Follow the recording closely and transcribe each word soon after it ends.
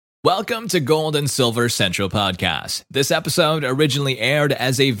Welcome to Gold and Silver Central Podcast. This episode originally aired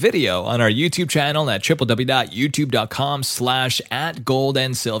as a video on our YouTube channel at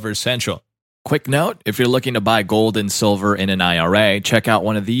www.youtube.com/@goldandsilvercentral. Quick note, if you're looking to buy gold and silver in an IRA, check out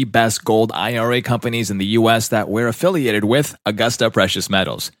one of the best gold IRA companies in the US that we're affiliated with, Augusta Precious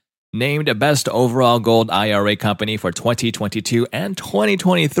Metals. Named Best Overall Gold IRA Company for 2022 and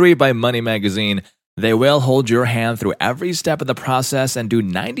 2023 by Money Magazine, they will hold your hand through every step of the process and do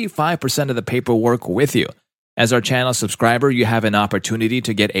 95% of the paperwork with you. As our channel subscriber, you have an opportunity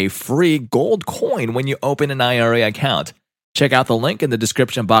to get a free gold coin when you open an IRA account. Check out the link in the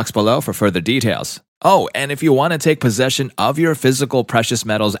description box below for further details. Oh, and if you want to take possession of your physical precious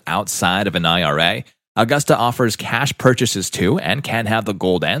metals outside of an IRA, Augusta offers cash purchases too and can have the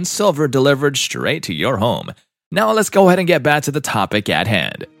gold and silver delivered straight to your home. Now let's go ahead and get back to the topic at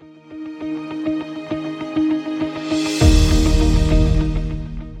hand.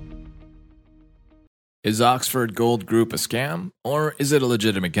 Is Oxford Gold Group a scam, or is it a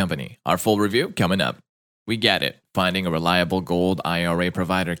legitimate company? Our full review coming up. We get it. Finding a reliable gold IRA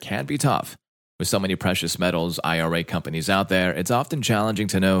provider can be tough. With so many precious metals IRA companies out there, it's often challenging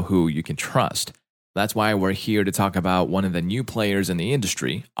to know who you can trust. That's why we're here to talk about one of the new players in the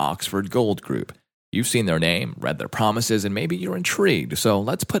industry, Oxford Gold Group. You've seen their name, read their promises, and maybe you're intrigued, so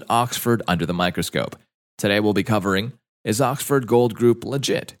let's put Oxford under the microscope. Today we'll be covering, is Oxford Gold Group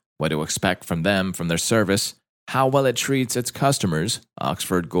legit? What to expect from them, from their service, how well it treats its customers,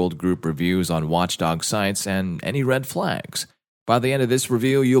 Oxford Gold Group reviews on watchdog sites, and any red flags. By the end of this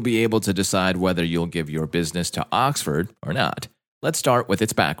review, you'll be able to decide whether you'll give your business to Oxford or not. Let's start with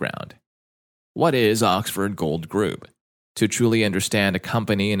its background. What is Oxford Gold Group? To truly understand a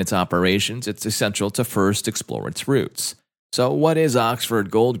company and its operations, it's essential to first explore its roots. So what is Oxford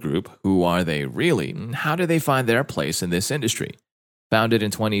Gold Group? Who are they really? And how do they find their place in this industry? Founded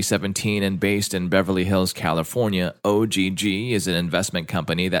in 2017 and based in Beverly Hills, California, OGG is an investment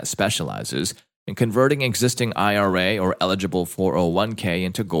company that specializes in converting existing IRA or eligible 401k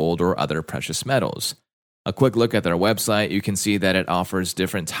into gold or other precious metals. A quick look at their website, you can see that it offers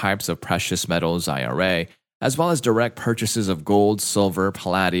different types of precious metals IRA, as well as direct purchases of gold, silver,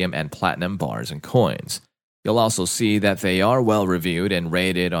 palladium, and platinum bars and coins. You'll also see that they are well reviewed and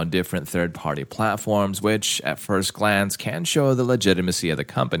rated on different third-party platforms, which, at first glance, can show the legitimacy of the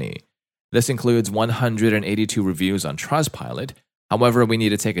company. This includes 182 reviews on Trustpilot. However, we need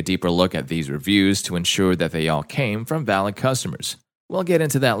to take a deeper look at these reviews to ensure that they all came from valid customers. We'll get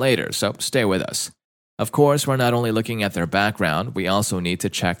into that later, so stay with us. Of course, we're not only looking at their background, we also need to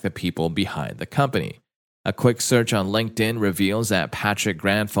check the people behind the company. A quick search on LinkedIn reveals that Patrick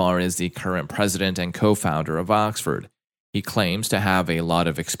Grandfar is the current president and co-founder of Oxford. He claims to have a lot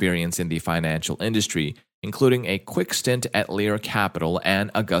of experience in the financial industry, including a quick stint at Lear Capital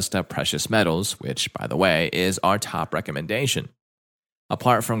and Augusta Precious Metals, which, by the way, is our top recommendation.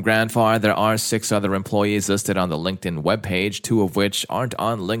 Apart from Grandfar, there are 6 other employees listed on the LinkedIn webpage, 2 of which aren't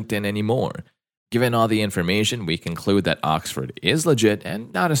on LinkedIn anymore. Given all the information, we conclude that Oxford is legit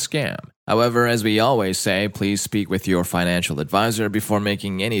and not a scam. However, as we always say, please speak with your financial advisor before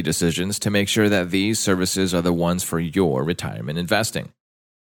making any decisions to make sure that these services are the ones for your retirement investing.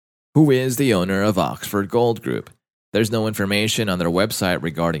 Who is the owner of Oxford Gold Group? There's no information on their website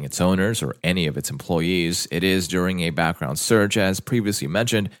regarding its owners or any of its employees. It is during a background search, as previously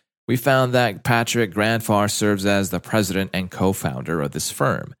mentioned, we found that Patrick Grandfar serves as the president and co-founder of this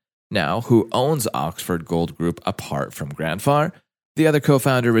firm. Now, who owns Oxford Gold Group apart from Grandfar? The other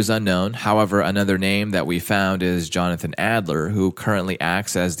co-founder is unknown. However, another name that we found is Jonathan Adler, who currently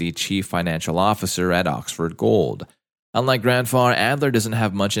acts as the chief financial officer at Oxford Gold. Unlike Grandfar, Adler doesn't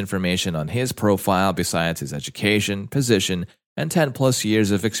have much information on his profile besides his education, position, and 10-plus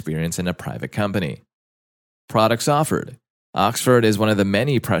years of experience in a private company. Products offered. Oxford is one of the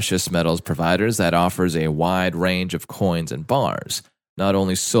many precious metals providers that offers a wide range of coins and bars. Not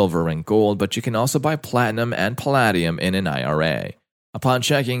only silver and gold, but you can also buy platinum and palladium in an IRA. Upon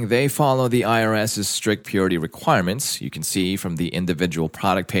checking, they follow the IRS's strict purity requirements. You can see from the individual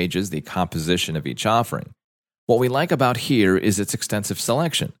product pages the composition of each offering. What we like about here is its extensive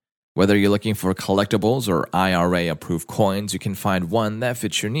selection. Whether you're looking for collectibles or IRA-approved coins, you can find one that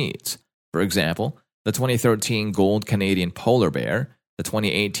fits your needs. For example, the 2013 Gold Canadian Polar Bear, the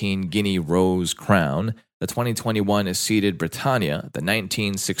 2018 Guinea Rose Crown, the 2021 Seated Britannia, the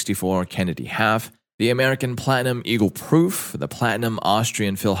 1964 Kennedy Half, the American Platinum Eagle Proof, the Platinum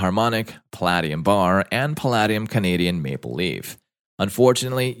Austrian Philharmonic, Palladium Bar, and Palladium Canadian Maple Leaf.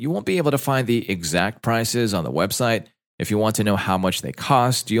 Unfortunately, you won't be able to find the exact prices on the website. If you want to know how much they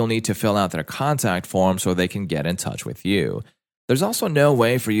cost, you'll need to fill out their contact form so they can get in touch with you. There's also no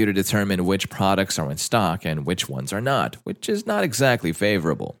way for you to determine which products are in stock and which ones are not, which is not exactly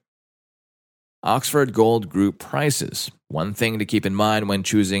favorable. Oxford Gold Group prices. One thing to keep in mind when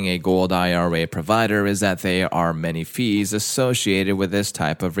choosing a gold IRA provider is that there are many fees associated with this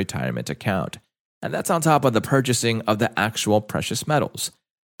type of retirement account, and that's on top of the purchasing of the actual precious metals.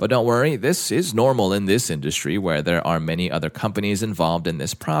 But don't worry, this is normal in this industry where there are many other companies involved in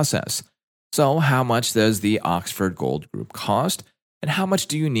this process. So, how much does the Oxford Gold Group cost, and how much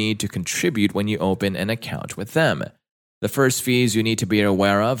do you need to contribute when you open an account with them? The first fees you need to be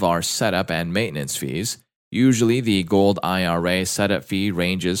aware of are setup and maintenance fees. Usually, the Gold IRA setup fee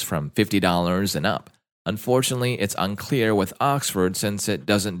ranges from $50 and up. Unfortunately, it's unclear with Oxford since it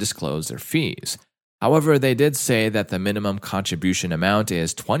doesn't disclose their fees. However, they did say that the minimum contribution amount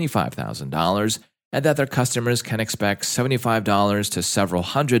is $25,000 and that their customers can expect $75 to several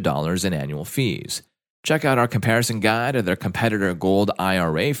 $100s in annual fees. Check out our comparison guide of their competitor Gold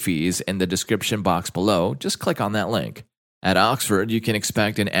IRA fees in the description box below. Just click on that link. At Oxford, you can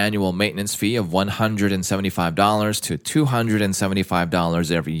expect an annual maintenance fee of $175 to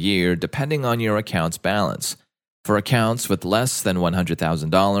 $275 every year, depending on your account's balance. For accounts with less than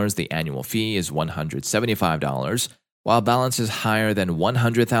 $100,000, the annual fee is $175, while balances higher than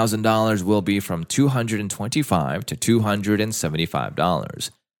 $100,000 will be from $225 to $275.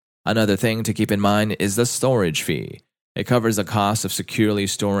 Another thing to keep in mind is the storage fee. It covers the cost of securely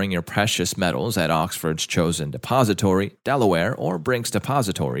storing your precious metals at Oxford's chosen depository, Delaware, or Brinks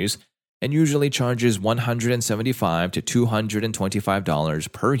depositories, and usually charges $175 to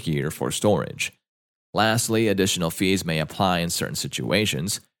 $225 per year for storage. Lastly, additional fees may apply in certain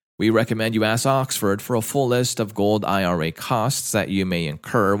situations. We recommend you ask Oxford for a full list of gold IRA costs that you may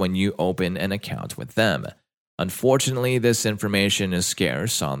incur when you open an account with them. Unfortunately, this information is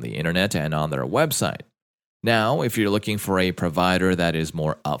scarce on the internet and on their website. Now, if you're looking for a provider that is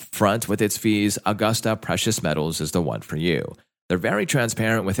more upfront with its fees, Augusta Precious Metals is the one for you. They're very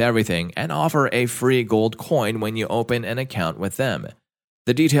transparent with everything and offer a free gold coin when you open an account with them.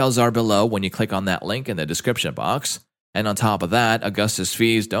 The details are below when you click on that link in the description box. And on top of that, Augusta's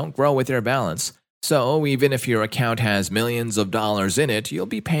fees don't grow with your balance. So even if your account has millions of dollars in it, you'll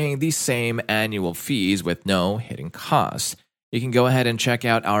be paying the same annual fees with no hidden costs. You can go ahead and check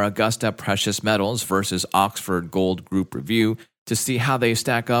out our Augusta Precious Metals versus Oxford Gold Group review to see how they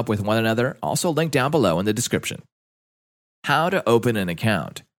stack up with one another, also linked down below in the description. How to open an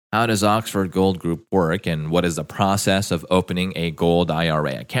account. How does Oxford Gold Group work, and what is the process of opening a gold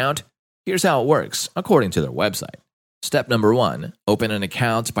IRA account? Here's how it works, according to their website. Step number 1, open an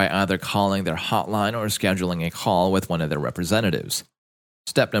account by either calling their hotline or scheduling a call with one of their representatives.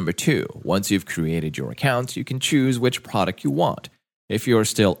 Step number 2, once you've created your account, you can choose which product you want. If you're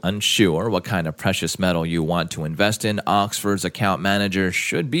still unsure what kind of precious metal you want to invest in, Oxford's account manager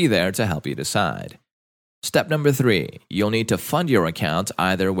should be there to help you decide. Step number 3, you'll need to fund your account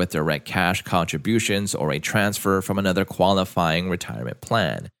either with direct cash contributions or a transfer from another qualifying retirement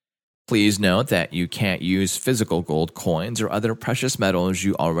plan. Please note that you can't use physical gold coins or other precious metals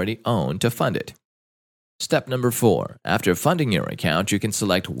you already own to fund it. Step number 4. After funding your account, you can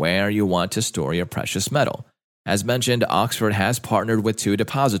select where you want to store your precious metal. As mentioned, Oxford has partnered with 2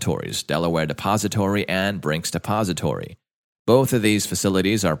 depositories, Delaware Depository and Brinks Depository. Both of these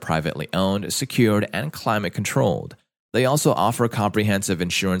facilities are privately owned, secured, and climate controlled. They also offer comprehensive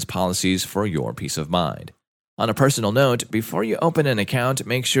insurance policies for your peace of mind. On a personal note, before you open an account,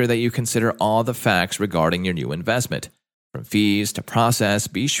 make sure that you consider all the facts regarding your new investment. From fees to process,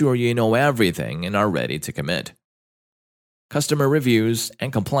 be sure you know everything and are ready to commit. Customer reviews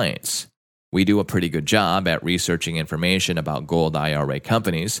and complaints. We do a pretty good job at researching information about gold IRA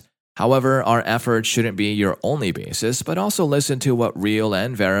companies. However, our efforts shouldn't be your only basis, but also listen to what real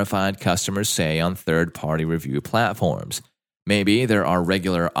and verified customers say on third-party review platforms. Maybe there are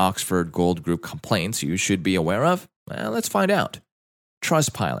regular Oxford Gold Group complaints you should be aware of? Well, let's find out.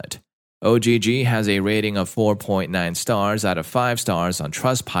 Trustpilot. OGG has a rating of 4.9 stars out of 5 stars on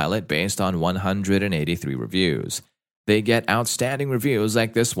Trustpilot based on 183 reviews. They get outstanding reviews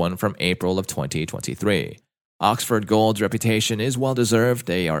like this one from April of 2023. Oxford Gold's reputation is well-deserved.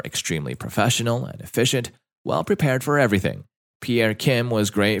 They are extremely professional and efficient, well-prepared for everything. Pierre Kim was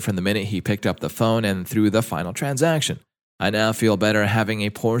great from the minute he picked up the phone and through the final transaction. I now feel better having a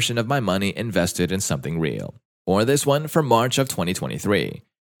portion of my money invested in something real. Or this one from March of 2023.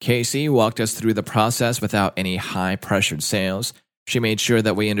 Casey walked us through the process without any high-pressured sales. She made sure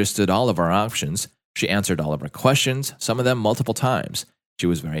that we understood all of our options. She answered all of our questions, some of them multiple times. She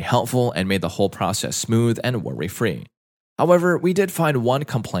was very helpful and made the whole process smooth and worry-free. However, we did find one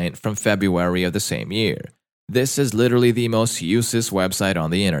complaint from February of the same year. This is literally the most useless website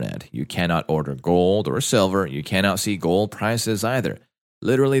on the internet. You cannot order gold or silver. You cannot see gold prices either.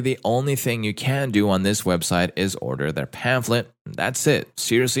 Literally, the only thing you can do on this website is order their pamphlet. That's it.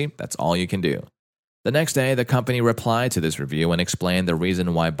 Seriously, that's all you can do. The next day, the company replied to this review and explained the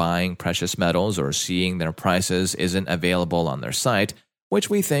reason why buying precious metals or seeing their prices isn't available on their site, which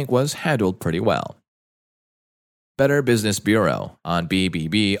we think was handled pretty well. Better Business Bureau. On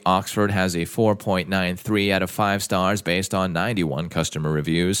BBB, Oxford has a 4.93 out of 5 stars based on 91 customer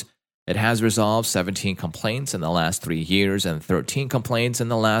reviews. It has resolved 17 complaints in the last 3 years and 13 complaints in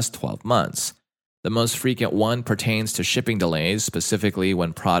the last 12 months. The most frequent one pertains to shipping delays, specifically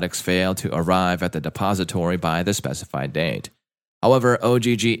when products fail to arrive at the depository by the specified date. However,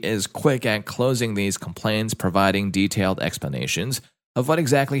 OGG is quick at closing these complaints, providing detailed explanations of what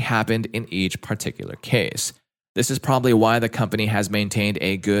exactly happened in each particular case. This is probably why the company has maintained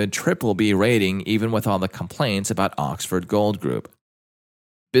a good BBB rating even with all the complaints about Oxford Gold Group.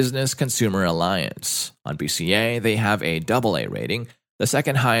 Business Consumer Alliance. On BCA, they have a AA rating, the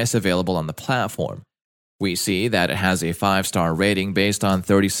second highest available on the platform. We see that it has a 5-star rating based on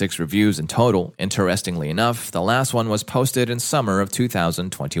 36 reviews in total. Interestingly enough, the last one was posted in summer of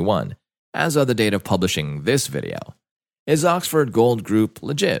 2021, as of the date of publishing this video. Is Oxford Gold Group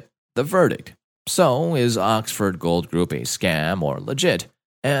legit? The verdict. So, is Oxford Gold Group a scam or legit?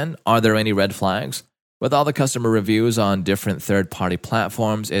 And are there any red flags? With all the customer reviews on different third-party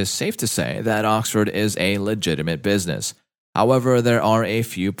platforms, it's safe to say that Oxford is a legitimate business. However, there are a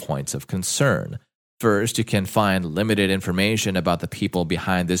few points of concern. First, you can find limited information about the people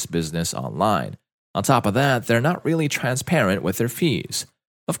behind this business online. On top of that, they're not really transparent with their fees.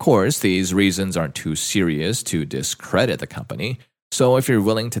 Of course, these reasons aren't too serious to discredit the company, so if you're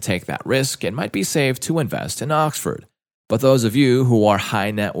willing to take that risk, it might be safe to invest in Oxford. But those of you who are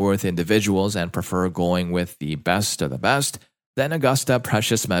high net worth individuals and prefer going with the best of the best, then Augusta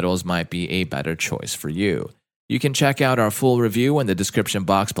Precious Metals might be a better choice for you. You can check out our full review in the description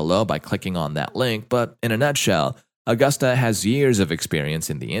box below by clicking on that link, but in a nutshell, Augusta has years of experience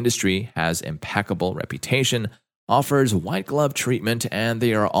in the industry, has impeccable reputation, offers white glove treatment, and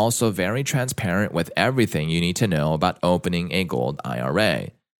they are also very transparent with everything you need to know about opening a gold IRA.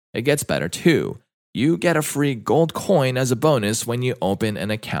 It gets better too. You get a free gold coin as a bonus when you open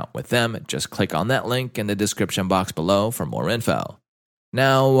an account with them. Just click on that link in the description box below for more info.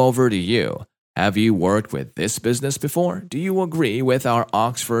 Now over to you. Have you worked with this business before? Do you agree with our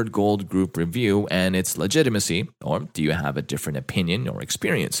Oxford Gold Group review and its legitimacy, or do you have a different opinion or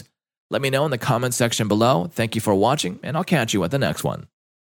experience? Let me know in the comments section below. Thank you for watching, and I'll catch you at the next one.